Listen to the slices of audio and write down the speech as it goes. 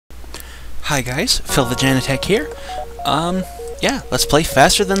Hi guys, Phil the Janitech here. Yeah, let's play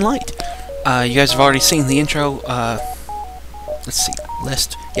Faster Than Light. You guys have already seen the intro, let's see,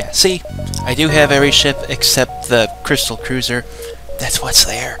 list. Yeah, see, I do have every ship except the Crystal Cruiser. That's what's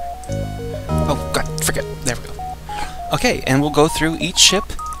there. Oh god, forget, there we go. Okay, and we'll go through each ship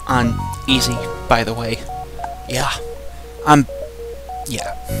on easy, by the way. Yeah,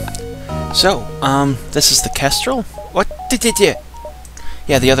 yeah. So, this is the Kestrel. What did you?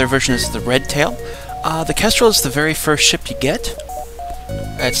 Yeah, the other version is the Red Tail. The Kestrel is the very first ship you get.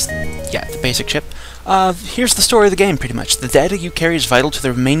 It's, yeah, the basic ship. Here's the story of the game, pretty much. The data you carry is vital to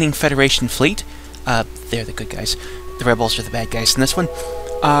the remaining Federation fleet. They're the good guys. The rebels are the bad guys in this one.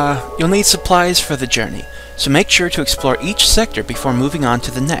 You'll need supplies for the journey, so make sure to explore each sector before moving on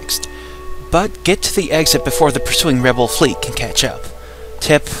to the next. But get to the exit before the pursuing rebel fleet can catch up.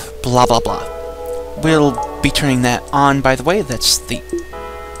 Tip, blah blah blah. We'll be turning that on, by the way. That's the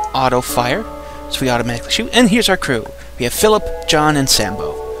auto fire, so we automatically shoot. And here's our crew. We have Philip, John, and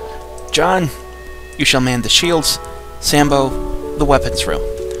Sambo. John, you shall man the shields. Sambo, the weapons room.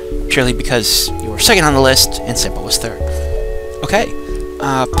 Purely because you were second on the list, and Sambo was third. Okay,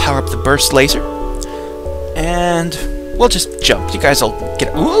 power up the burst laser. And we'll just jump. You guys will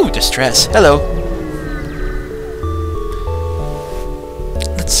get... Ooh, distress. Hello.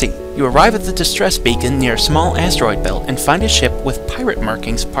 Let's see. You arrive at the distress beacon near a small asteroid belt and find a ship with pirate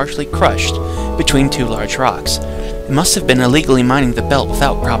markings partially crushed between two large rocks. It must have been illegally mining the belt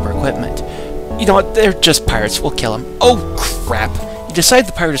without proper equipment. You know what? They're just pirates. We'll kill them. Oh, crap. You decide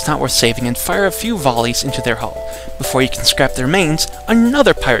the pirate is not worth saving and fire a few volleys into their hull. Before you can scrap their mains,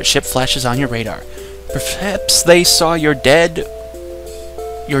 another pirate ship flashes on your radar. Perhaps they saw your deed,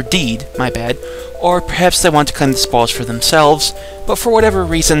 my bad, or perhaps they want to claim the spoils for themselves, but for whatever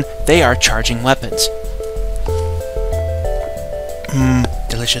reason, they are charging weapons.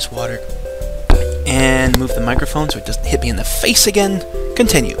 Delicious water. And move the microphone so it doesn't hit me in the face again.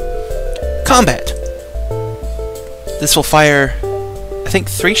 Continue. Combat. This will fire, I think,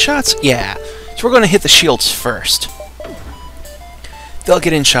 3 shots? Yeah. So we're going to hit the shields first. They'll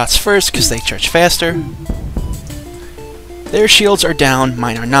get in shots first because they charge faster. Their shields are down,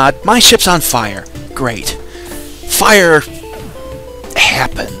 mine are not. My ship's on fire. Great. Fire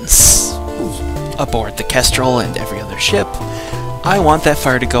happens aboard the Kestrel and every other ship. I want that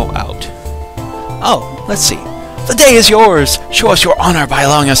fire to go out. Oh, let's see. The day is yours! Show us your honor by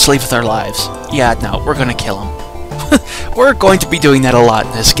allowing us to leave with our lives. Yeah, no, we're gonna kill him. We're going to be doing that a lot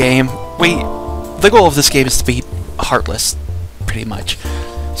in this game. The goal of this game is to be heartless, pretty much.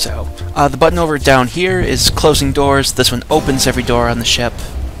 So, the button over down here is closing doors. This one opens every door on the ship.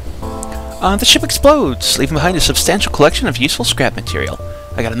 The ship explodes, leaving behind a substantial collection of useful scrap material.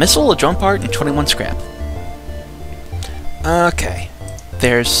 I got a missile, a drone part, and 21 scrap. Okay.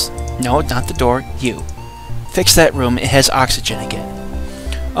 There's... No, not the door. You. Fix that room. It has oxygen again.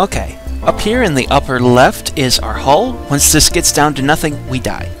 Okay. Up here in the upper left is our hull. Once this gets down to nothing, we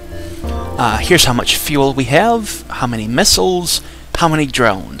die. Here's how much fuel we have, how many missiles, how many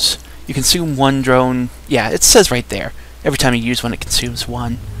drones. You consume 1 drone. Yeah, it says right there. Every time you use one, it consumes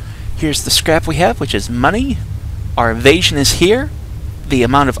 1. Here's the scrap we have, which is money. Our evasion is here. The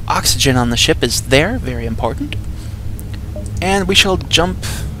amount of oxygen on the ship is there. Very important. And we shall jump...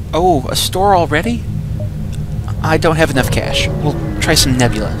 Oh, a store already? I don't have enough cash. We'll try some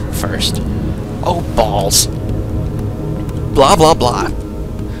nebula first. Oh, balls. Blah, blah, blah.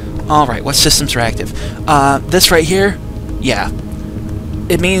 Alright, what systems are active? This right here? Yeah.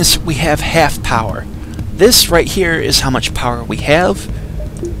 It means we have half power. This right here is how much power we have.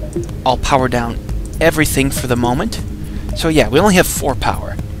 I'll power down everything for the moment. So yeah, we only have 4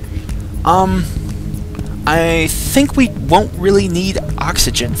 power. I think we won't really need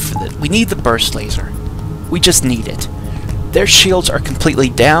oxygen for this. We need the burst laser. We just need it. Their shields are completely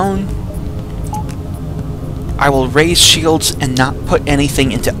down. I will raise shields and not put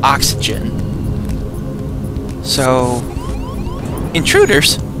anything into oxygen. So...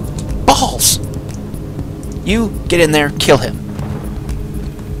 Intruders? Balls! You, get in there, kill him.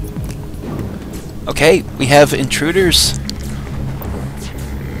 Okay, we have intruders.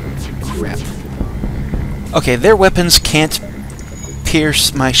 Crap. Okay, their weapons can't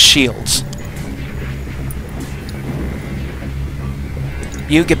pierce my shields.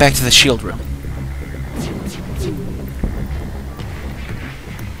 You get back to the shield room.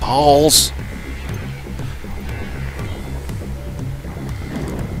 Balls.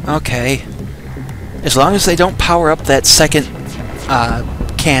 Okay. As long as they don't power up that second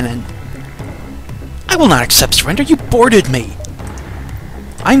cannon. I will not accept surrender. You boarded me.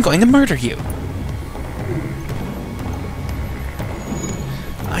 I'm going to murder you.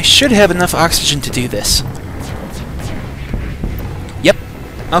 I I should have enough oxygen to do this. Yep.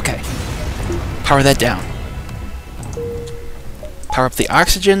 Okay. Power that down. Power up the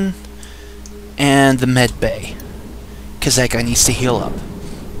oxygen and the med bay, because that guy needs to heal up.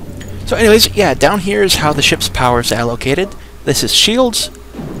 So anyways, yeah, down here is how the ship's power is allocated. This is shields,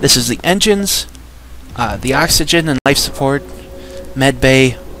 this is the engines, the oxygen and life support, med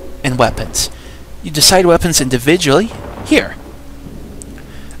bay, and weapons. You decide weapons individually here.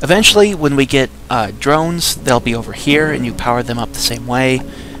 Eventually, when we get drones, they'll be over here, and you power them up the same way.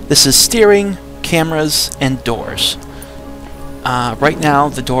 This is steering, cameras, and doors. Right now,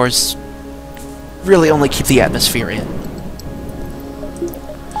 the doors really only keep the atmosphere in.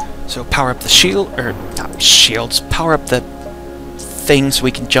 So power up the shield, or not shields, power up the things we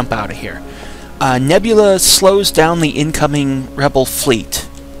can jump out of here. Nebula slows down the incoming rebel fleet.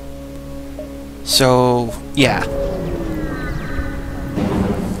 So, yeah.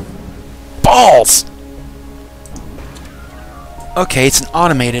 Balls! Okay, it's an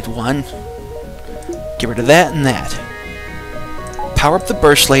automated one. Get rid of that and that. Power up the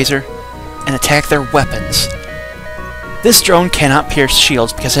burst laser and attack their weapons. This drone cannot pierce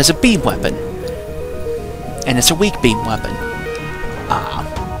shields because it has a beam weapon. And it's a weak beam weapon.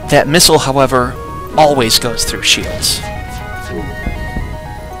 That missile, however, always goes through shields.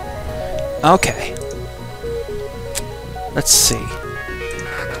 Okay. Let's see.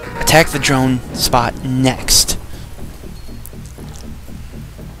 Attack the drone spot next.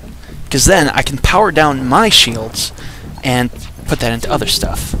 Because then I can power down my shields and put that into other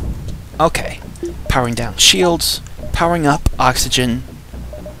stuff. Okay. Powering down shields, powering up oxygen.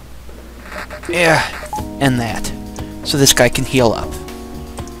 Yeah, and that. So this guy can heal up.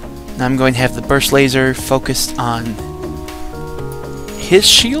 Now I'm going to have the burst laser focused on his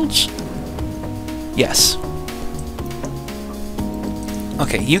shields? Yes.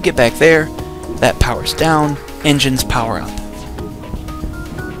 Okay, you get back there. That powers down. Engines power up.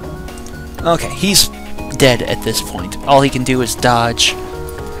 Okay, he's dead at this point. All he can do is dodge.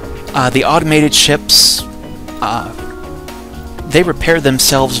 The automated ships, they repair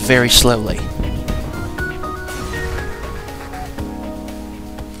themselves very slowly.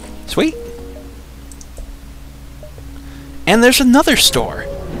 Sweet. And there's another store.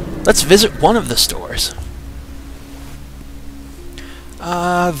 Let's visit one of the stores.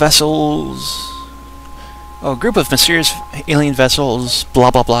 Vessels. Oh, a group of mysterious alien vessels,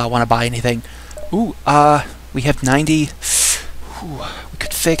 blah blah blah, want to buy anything. Ooh, we have 90. Ooh, we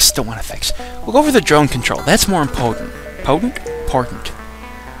could fix, don't want to fix. We'll go over the drone control, that's more important. Important.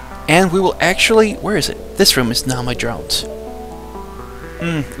 And we will actually, where is it? This room is now my drones.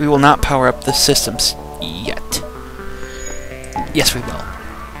 We will not power up the systems yet. Yes, we will.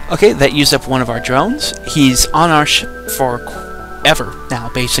 Okay, that used up one of our drones. He's on our ship for ever now,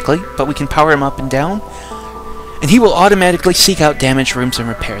 basically, but we can power him up and down. And he will automatically seek out damaged rooms and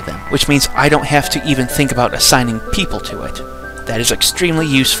repair them, which means I don't have to even think about assigning people to it. That is extremely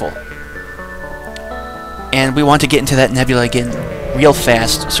useful. And we want to get into that nebula again real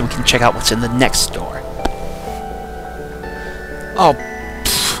fast so we can check out what's in the next door. Oh,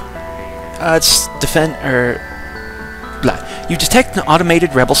 it's defend, blah. You detect an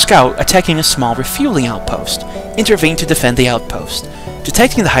automated rebel scout attacking a small refueling outpost. Intervene to defend the outpost.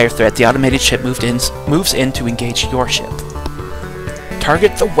 Detecting the higher threat, the automated ship moves in to engage your ship.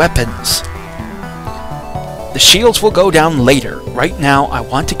 Target the weapons. The shields will go down later. Right now, I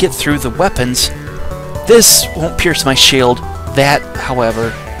want to get through the weapons. This won't pierce my shield. That,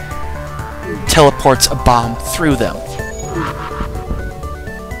 however, teleports a bomb through them.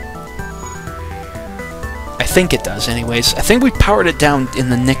 I think it does, anyways. I think we powered it down in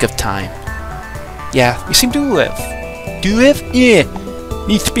the nick of time. Yeah, we seem to live. Do live? Yeah.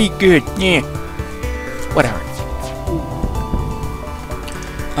 Needs to be good. Yeah. Whatever.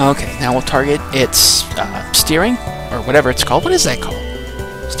 Okay, now we'll target its steering, or whatever it's called. What is that called?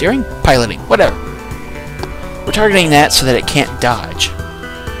 Steering? Piloting. Whatever. We're targeting that so that it can't dodge.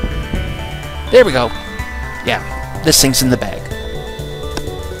 There we go. Yeah, this thing's in the bag.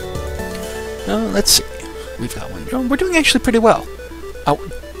 Let's see. We've got one drone. We're doing actually pretty well.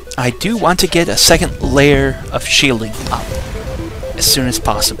 I do want to get a second layer of shielding up as soon as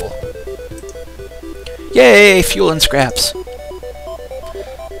possible. Yay! Fuel and scraps.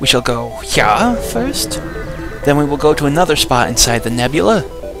 We shall go here first. Then we will go to another spot inside the nebula.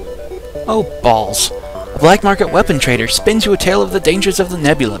 Oh, balls. A black market weapon trader spins you a tale of the dangers of the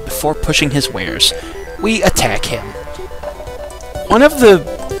nebula before pushing his wares. We attack him. One of the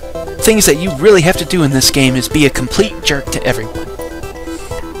things that you really have to do in this game is be a complete jerk to everyone.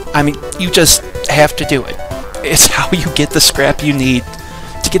 I mean, you just have to do it. It's how you get the scrap you need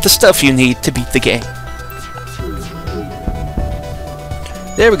to get the stuff you need to beat the game.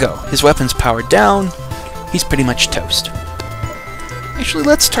 There we go. His weapon's powered down. He's pretty much toast. Actually,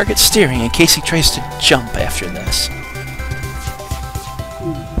 let's target steering in case he tries to jump after this.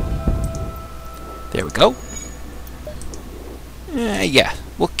 There we go. Yeah,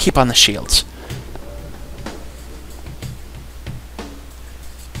 we'll keep on the shields.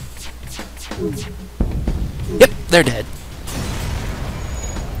 Yep, they're dead.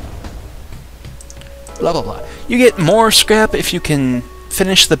 Blah blah blah. You get more scrap if you can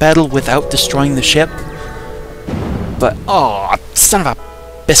finish the battle without destroying the ship. But, oh, son of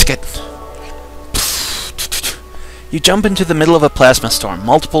a biscuit. You jump into the middle of a plasma storm.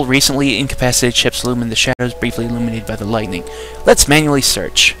 Multiple recently incapacitated ships loom in the shadows, briefly illuminated by the lightning. Let's manually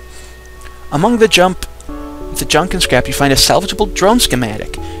search. Among the junk and scrap, you find a salvageable drone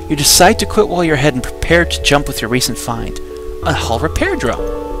schematic. You decide to quit while you're ahead and prepare to jump with your recent find. A hull repair drone.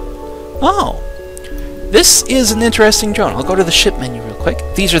 Oh. This is an interesting drone. I'll go to the ship menu real quick.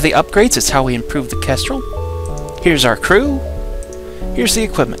 These are the upgrades. It's how we improve the Kestrel. Here's our crew. Here's the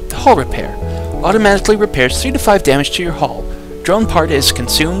equipment. The hull repair. Automatically repairs 3 to 5 damage to your hull. Drone part is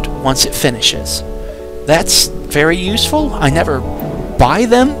consumed once it finishes. That's very useful. I never buy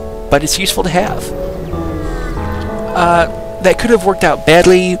them, but it's useful to have. That could have worked out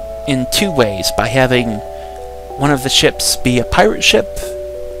badly in 2 ways. By having one of the ships be a pirate ship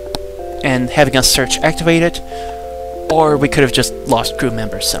and having us search activate it, or we could have just lost crew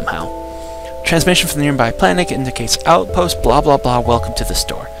members somehow. Transmission from the nearby planet indicates outpost, blah blah blah, welcome to the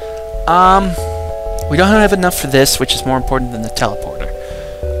store. We don't have enough for this, which is more important than the teleporter.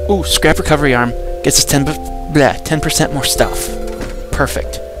 Ooh, scrap recovery arm gets us 10% more stuff.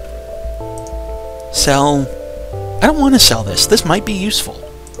 Perfect. Sell. I don't want to sell this. This might be useful.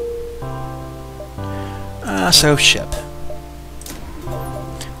 So ship.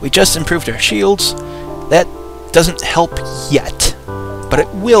 We just improved our shields. That doesn't help yet, but it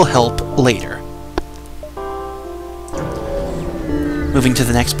will help later. Moving to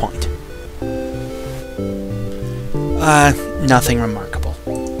the next point. Nothing remarkable.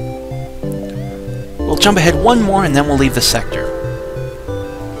 We'll jump ahead one more and then we'll leave the sector.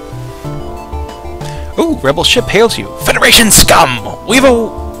 Ooh, Rebel ship hails you. Federation scum! We've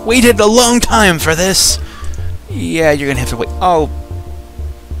waited a long time for this. Yeah, you're gonna have to wait. Oh.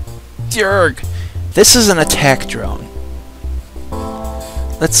 Durg. This is an attack drone.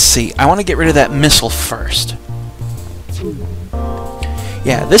 Let's see. I want to get rid of that missile first.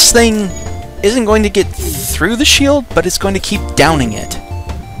 Yeah, this thing isn't going to get through the shield, but it's going to keep downing it.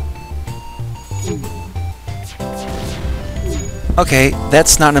 Okay,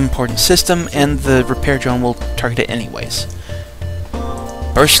 that's not an important system, and the repair drone will target it anyways.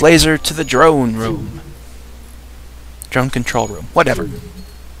 Burst laser to the drone room. Drone control room. Whatever.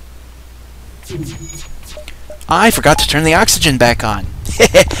 I forgot to turn the oxygen back on.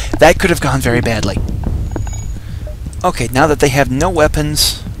 That could have gone very badly. Okay, now that they have no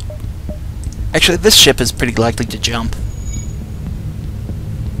weapons... Actually, this ship is pretty likely to jump.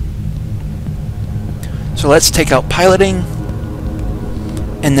 So let's take out piloting,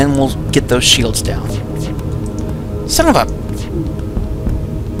 and then we'll get those shields down. Son of a...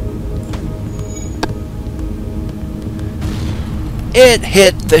 It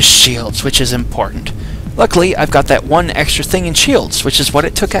hit the shields, which is important. Luckily, I've got that one extra thing in shields, which is what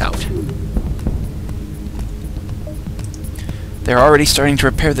it took out. They're already starting to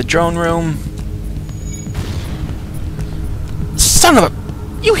repair the drone room. Son of a...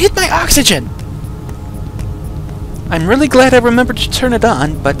 You hit my oxygen! I'm really glad I remembered to turn it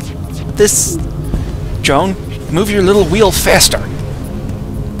on, but this... Drone, move your little wheel faster.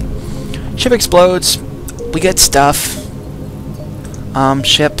 Ship explodes. We get stuff.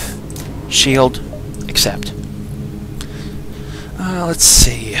 Ship, shield, accept. Let's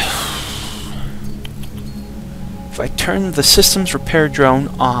see. If I turn the systems repair drone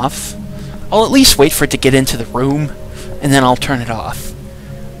off, I'll at least wait for it to get into the room, and then I'll turn it off.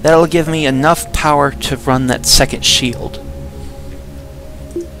 That'll give me enough power to run that second shield.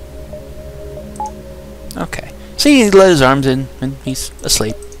 Okay. See, he let his arms in, and he's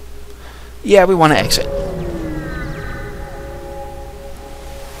asleep. Yeah, we want to exit.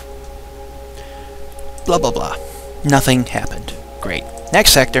 Blah blah blah. Nothing happened. Great.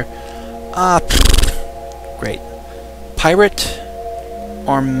 Next sector. Great. Pirate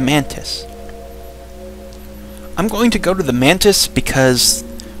or Mantis? I'm going to go to the Mantis because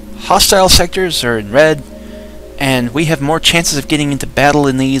hostile sectors are in red, and we have more chances of getting into battle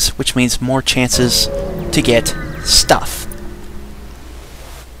in these, which means more chances to get stuff.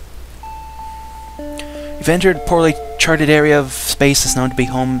 You've entered a poorly charted area of space is known to be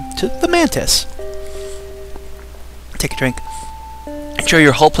home to the Mantis. Take a drink. Ensure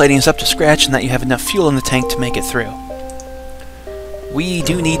your hull plating is up to scratch and that you have enough fuel in the tank to make it through. We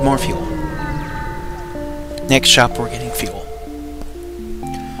do need more fuel. Next shop, we're getting fuel.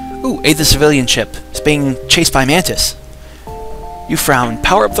 Ooh, aid the civilian ship. It's being chased by Mantis. You frown.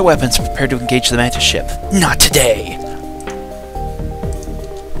 Power up the weapons and prepare to engage the Mantis ship. Not today!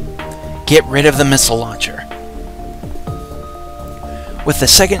 Get rid of the missile launcher. With the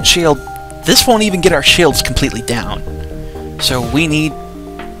second shield, this won't even get our shields completely down. So we need...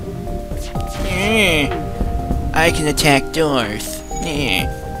 I can attack doors.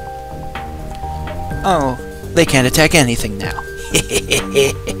 Oh, they can't attack anything now.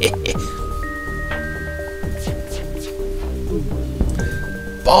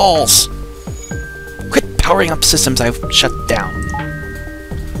 Balls! Quit powering up systems I've shut down.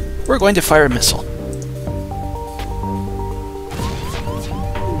 We're going to fire a missile.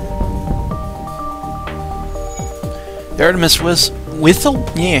 The Artemis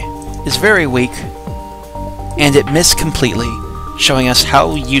is very weak, and it missed completely, showing us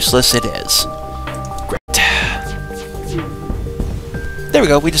how useless it is. Great. There we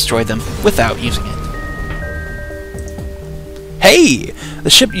go, we destroyed them without using it. Hey! The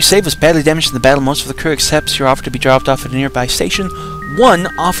ship you saved was badly damaged in the battle. Most of the crew accepts your offer to be dropped off at a nearby station. One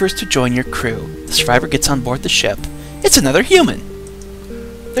offers to join your crew. The survivor gets on board the ship. It's another human!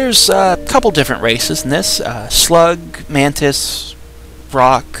 There's a couple different races in this. Slug, Mantis,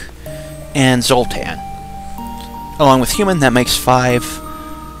 Rock, and Zoltan. Along with human, that makes 5.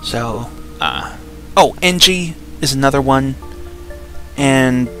 So, oh, NG is another one.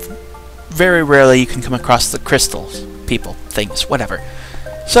 And very rarely you can come across the crystals. People, things, whatever.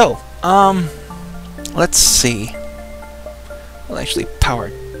 So, let's see. Well, actually,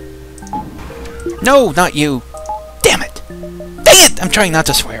 powered. No, not you! Damn it! Dang it! I'm trying not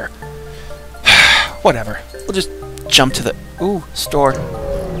to swear. Whatever. We'll just jump to the... Ooh, store.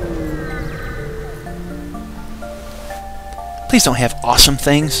 Please don't have awesome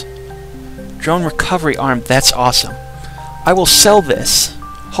things. Drone recovery arm, that's awesome. I will sell this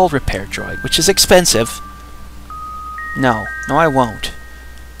hull repair droid, which is expensive. No, I won't.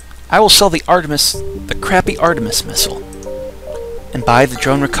 I will sell the crappy Artemis missile, and buy the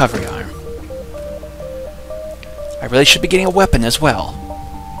drone recovery arm. I really should be getting a weapon as well.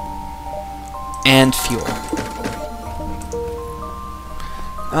 And fuel.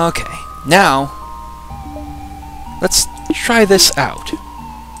 Okay, now, let's try this out.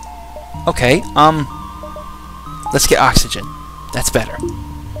 Okay, let's get oxygen. That's better.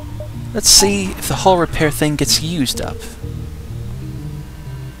 Let's see if the hull repair thing gets used up.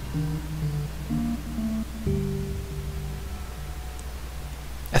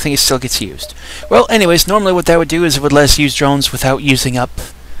 I think it still gets used. Well, anyways, normally what that would do is it would let us use drones without using up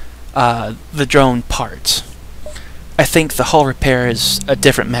the drone parts. I think the hull repair is a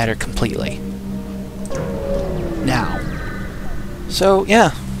different matter completely. Now. So,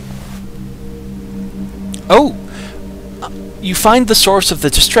 yeah. Oh! You find the source of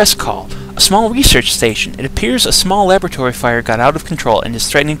the distress call, a small research station. It appears a small laboratory fire got out of control and is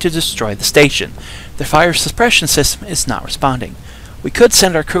threatening to destroy the station. The fire suppression system is not responding. We could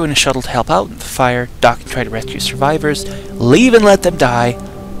send our crew in a shuttle to help out in the fire, dock and try to rescue survivors, leave and let them die,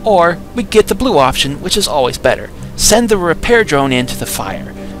 or we get the blue option, which is always better. Send the repair drone into the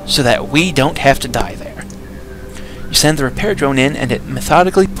fire, so that we don't have to die there. You send the repair drone in and it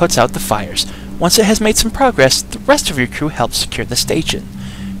methodically puts out the fires. Once it has made some progress, the rest of your crew helps secure the station.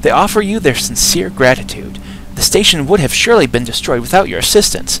 They offer you their sincere gratitude. The station would have surely been destroyed without your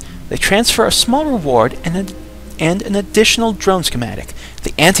assistance. They transfer a small reward and an additional drone schematic,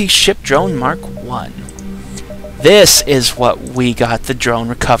 the anti-ship drone Mark I. This is what we got the drone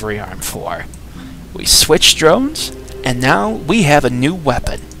recovery arm for. We switched drones, and now we have a new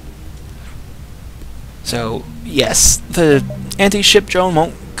weapon. So, yes, the anti-ship drone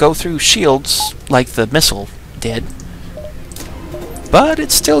won't go through shields like the missile did, but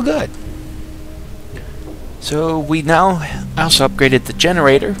it's still good. So we now also upgraded the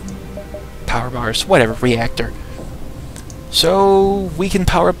generator, power bars, whatever, reactor, so we can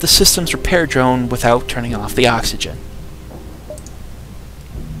power up the system's repair drone without turning off the oxygen.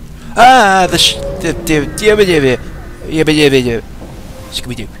 Ah,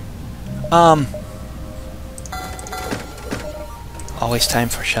 Scooby-Doo. Always time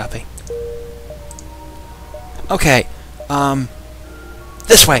for shopping. Okay,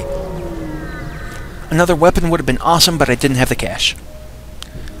 this way. Another weapon would have been awesome, but I didn't have the cash.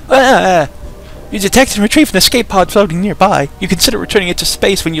 You detect and retrieve an escape pod floating nearby. You consider returning it to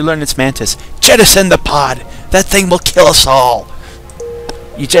space when you learn its mantis. Jettison the pod! That thing will kill us all!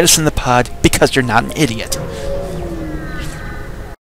 You jettison the pod because you're not an idiot.